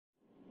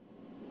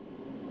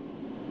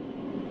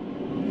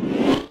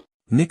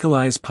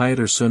Nicolaes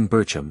Pieterszoon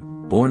Berchem,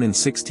 born in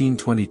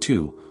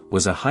 1622,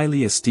 was a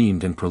highly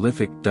esteemed and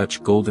prolific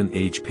Dutch Golden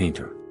Age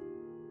painter.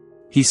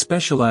 He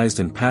specialized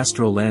in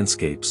pastoral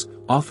landscapes,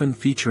 often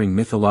featuring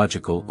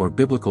mythological or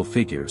biblical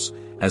figures,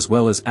 as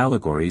well as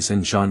allegories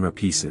and genre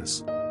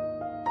pieces.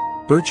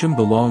 Berchem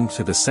belonged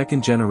to the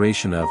second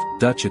generation of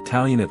Dutch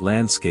Italianate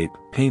landscape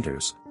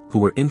painters, who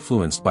were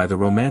influenced by the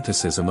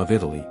Romanticism of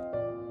Italy.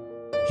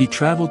 He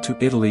traveled to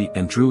Italy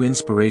and drew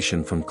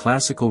inspiration from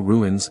classical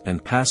ruins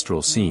and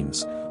pastoral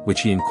scenes,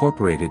 which he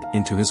incorporated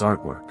into his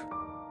artwork.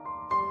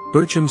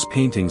 Berchem's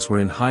paintings were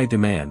in high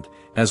demand,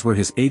 as were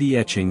his 80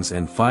 etchings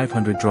and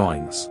 500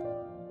 drawings.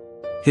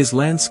 His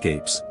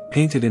landscapes,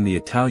 painted in the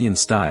Italian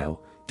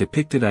style,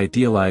 depicted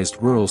idealized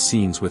rural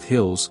scenes with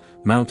hills,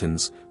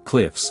 mountains,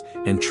 cliffs,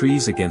 and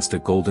trees against a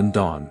golden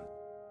dawn.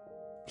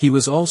 He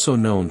was also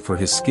known for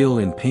his skill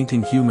in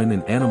painting human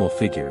and animal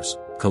figures,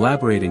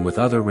 collaborating with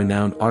other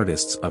renowned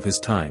artists of his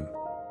time.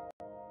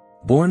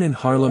 Born in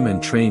Haarlem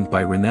and trained by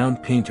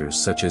renowned painters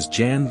such as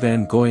Jan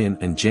van Goyen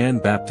and Jan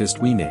Baptist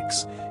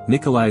Weenix,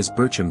 Nicolaes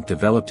Berchem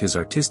developed his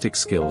artistic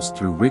skills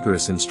through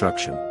rigorous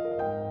instruction.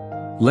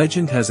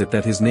 Legend has it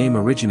that his name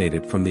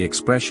originated from the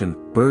expression,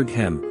 "berg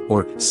hem,"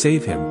 or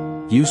 "save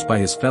him," used by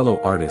his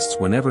fellow artists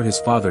whenever his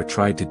father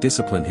tried to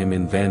discipline him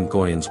in Van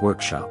Goyen's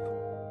workshop.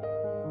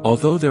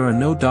 Although there are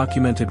no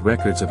documented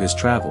records of his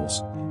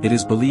travels, it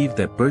is believed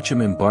that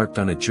Berchem embarked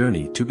on a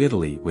journey to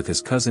Italy with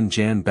his cousin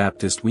Jan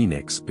Baptist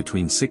Weenix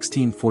between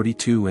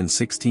 1642 and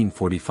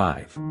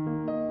 1645.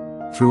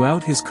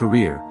 Throughout his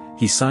career,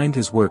 he signed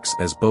his works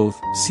as both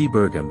C.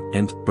 Berchem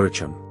and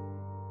Berchem.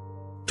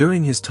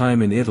 During his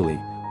time in Italy,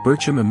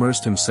 Berchem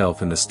immersed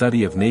himself in the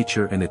study of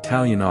nature and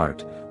Italian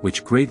art,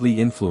 which greatly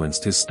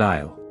influenced his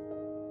style.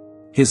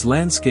 His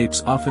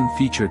landscapes often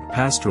featured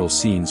pastoral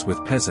scenes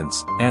with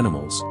peasants,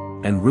 animals,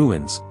 and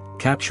ruins,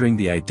 capturing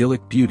the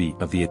idyllic beauty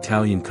of the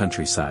Italian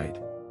countryside.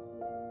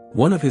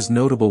 One of his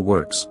notable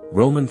works,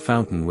 Roman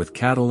Fountain with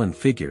Cattle and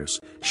Figures,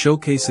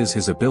 showcases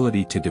his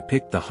ability to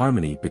depict the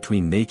harmony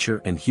between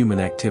nature and human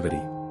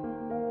activity.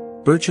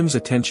 Berchem's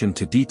attention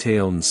to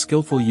detail and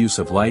skillful use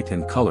of light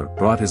and color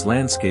brought his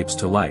landscapes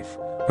to life,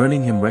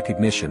 earning him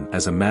recognition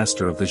as a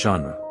master of the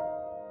genre.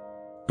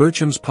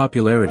 Berchem's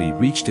popularity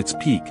reached its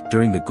peak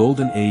during the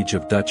Golden Age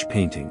of Dutch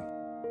painting.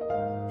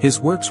 His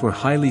works were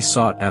highly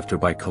sought after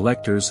by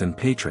collectors and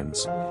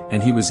patrons,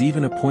 and he was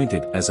even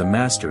appointed as a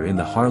master in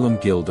the Haarlem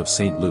Guild of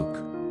St. Luke.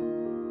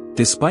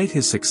 Despite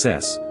his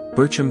success,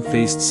 Berchem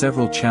faced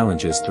several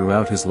challenges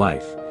throughout his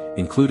life,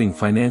 including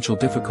financial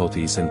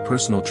difficulties and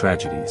personal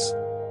tragedies.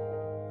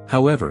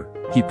 However,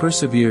 he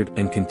persevered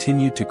and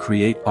continued to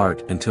create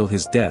art until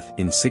his death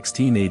in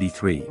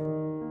 1683.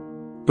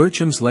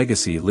 Berchem's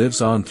legacy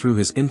lives on through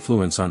his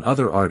influence on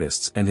other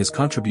artists and his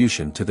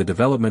contribution to the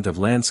development of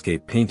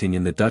landscape painting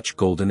in the Dutch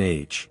Golden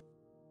Age.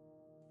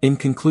 In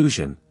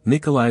conclusion,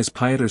 Nicolaes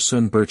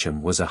Pieterszoon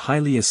Berchem was a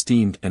highly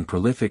esteemed and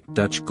prolific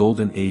Dutch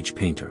Golden Age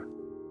painter.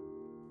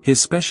 His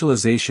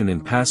specialization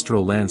in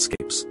pastoral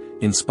landscapes,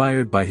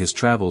 inspired by his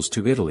travels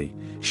to Italy,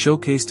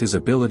 showcased his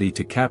ability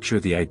to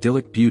capture the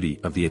idyllic beauty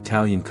of the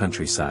Italian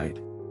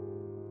countryside.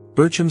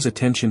 Berchem's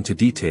attention to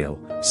detail,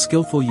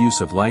 skillful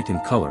use of light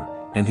and color,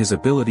 and his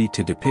ability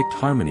to depict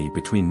harmony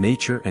between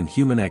nature and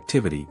human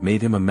activity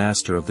made him a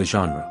master of the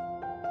genre.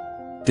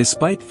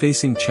 Despite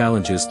facing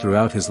challenges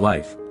throughout his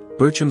life,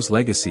 Berchem's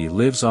legacy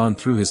lives on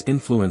through his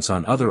influence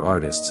on other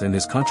artists and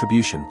his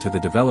contribution to the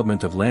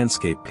development of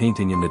landscape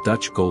painting in the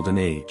Dutch Golden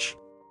Age.